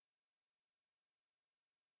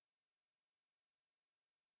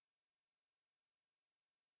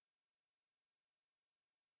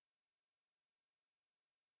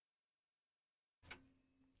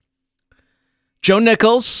Joe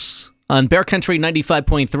Nichols on Bear Country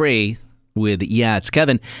 95.3 with Yeah, It's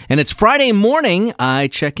Kevin. And it's Friday morning. I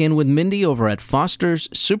check in with Mindy over at Foster's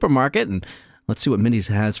Supermarket, and let's see what Mindy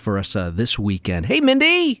has for us this weekend. Hey,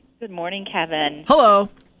 Mindy. Good morning, Kevin. Hello.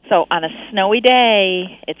 So on a snowy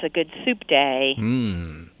day, it's a good soup day.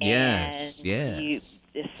 Yes.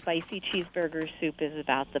 The spicy cheeseburger soup is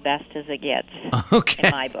about the best as it gets. Okay.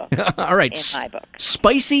 In my book. All right. In my book.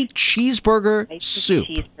 Spicy cheeseburger soup.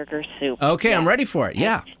 Cheeseburger soup. Okay, yeah. I'm ready for it.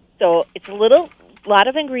 Yeah. So it's a lot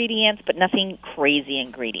of ingredients, but nothing crazy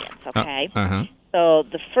ingredients, okay? So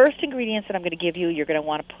the first ingredients that I'm going to give you, you're going to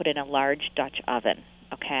want to put in a large Dutch oven,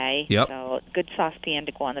 okay? Yep. So good saucepan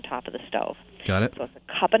to go on the top of the stove. Got it. So it's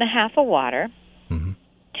a cup and a half of water,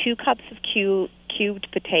 2 cups of cubed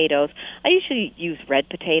potatoes. I usually use red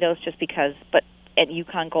potatoes just because, but at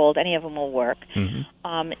Yukon Gold, any of them will work. 2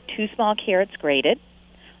 small carrots grated,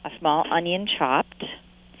 a small onion chopped,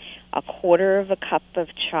 a quarter of a cup of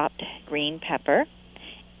chopped green pepper,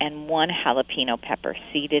 and 1 jalapeno pepper,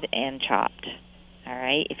 seeded and chopped. All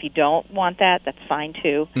right. If you don't want that, that's fine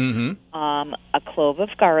too. A clove of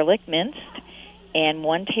garlic minced, and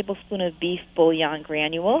 1 tablespoon of beef bouillon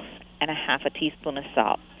granules, and a half a teaspoon of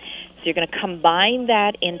salt. So you're going to combine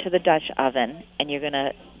that into the Dutch oven, and you're going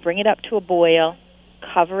to bring it up to a boil,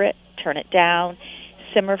 cover it, turn it down,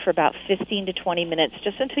 simmer for about 15 to 20 minutes,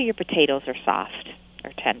 just until your potatoes are soft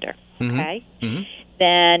or tender. Okay.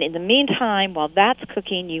 Then in the meantime, while that's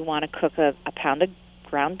cooking, you want to cook a pound of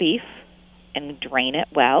ground beef and drain it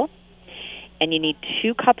well. And you need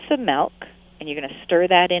 2 cups of milk, and you're going to stir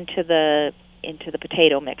that into the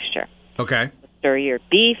potato mixture. Okay. Stir your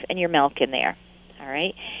beef and your milk in there. All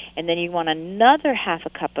right. And then you want another half a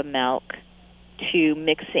cup of milk to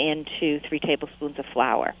mix into 3 tablespoons of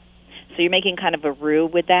flour. So you're making kind of a roux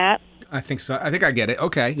with that. I think so. I think I get it.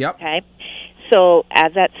 Okay. Yep. Okay. So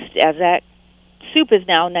as that soup is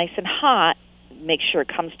now nice and hot, make sure it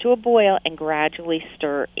comes to a boil and gradually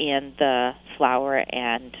stir in the flour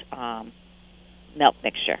and milk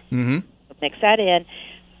mixture. So mix that in.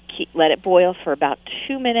 Let it boil for about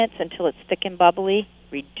 2 minutes until it's thick and bubbly.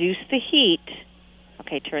 Reduce the heat.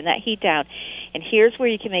 Okay, turn that heat down. And here's where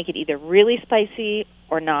you can make it either really spicy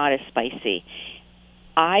or not as spicy.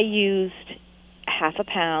 I used half a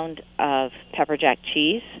pound of pepper jack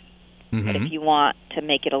cheese. But if you want to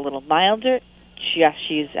make it a little milder, just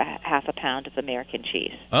use half a pound of American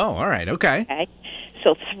cheese. Oh, all right. Okay. Okay.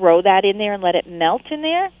 So throw that in there and let it melt in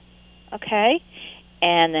there. Okay.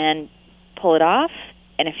 And then pull it off.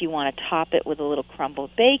 And if you want to top it with a little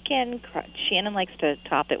crumbled bacon, Shannon likes to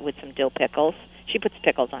top it with some dill pickles. She puts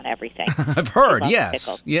pickles on everything. I've heard, yes,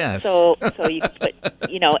 pickles. yes. So you could put,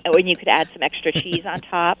 and you could add some extra cheese on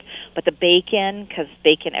top. But the bacon, because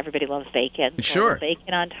bacon, everybody loves bacon. So Sure.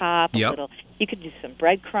 Bacon on top. Yep. A little. You could do some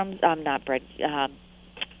breadcrumbs.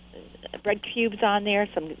 Bread cubes on there,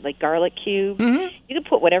 some like garlic cubes. You can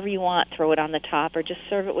put whatever you want, throw it on the top, or just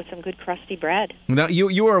serve it with some good crusty bread. Now,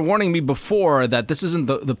 you were warning me before that this isn't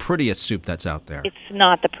the prettiest soup that's out there. It's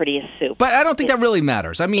not the prettiest soup. But I don't think that really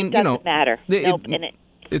matters. I mean, It doesn't matter. Nope.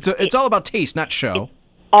 It's all about taste, not show.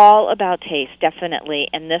 All about taste, definitely.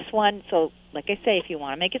 And this one, so like I say, if you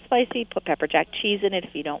want to make it spicy, put pepper jack cheese in it.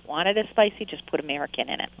 If you don't want it as spicy, just put American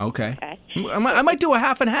in it. Okay. I might do a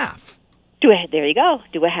half and half. There you go.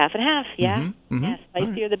 Do a half and half, yeah. Yeah,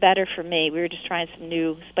 spicier the better for me. We were just trying some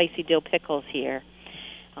new spicy dill pickles here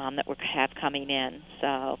that we have coming in.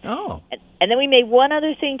 So. Oh. And then we made one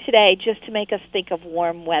other thing today just to make us think of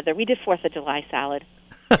warm weather. We did 4th of July salad.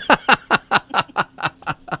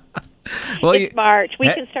 Well, it's March. We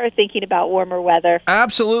can start thinking about warmer weather.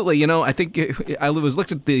 Absolutely. I think I was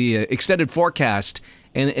looked at the extended forecast,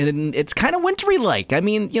 and it's kind of wintry-like. I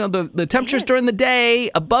mean, the temperatures during the day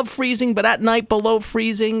above freezing, but at night below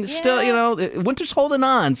freezing. Still, winter's holding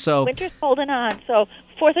on. So winter's holding on. So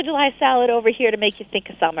 4th of July salad over here to make you think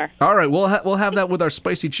of summer. All right, we'll have that with our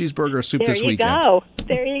spicy cheeseburger soup this weekend.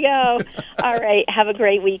 There you go. All right, have a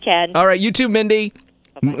great weekend. All right, you too, Mindy.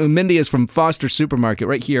 Mindy is from Foster's Supermarket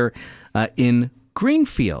right here in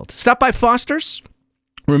Greenfield. Stop by Foster's.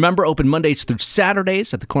 Remember, open Mondays through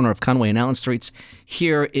Saturdays at the corner of Conway and Allen Streets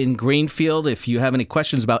here in Greenfield. If you have any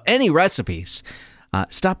questions about any recipes,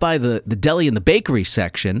 stop by the deli and the bakery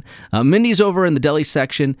section. Mindy's over in the deli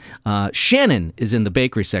section. Shannon is in the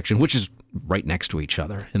bakery section, which is right next to each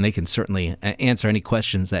other, and they can certainly answer any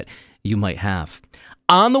questions that you might have.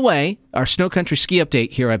 On the way, our Snow Country ski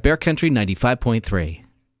update here at Bear Country 95.3.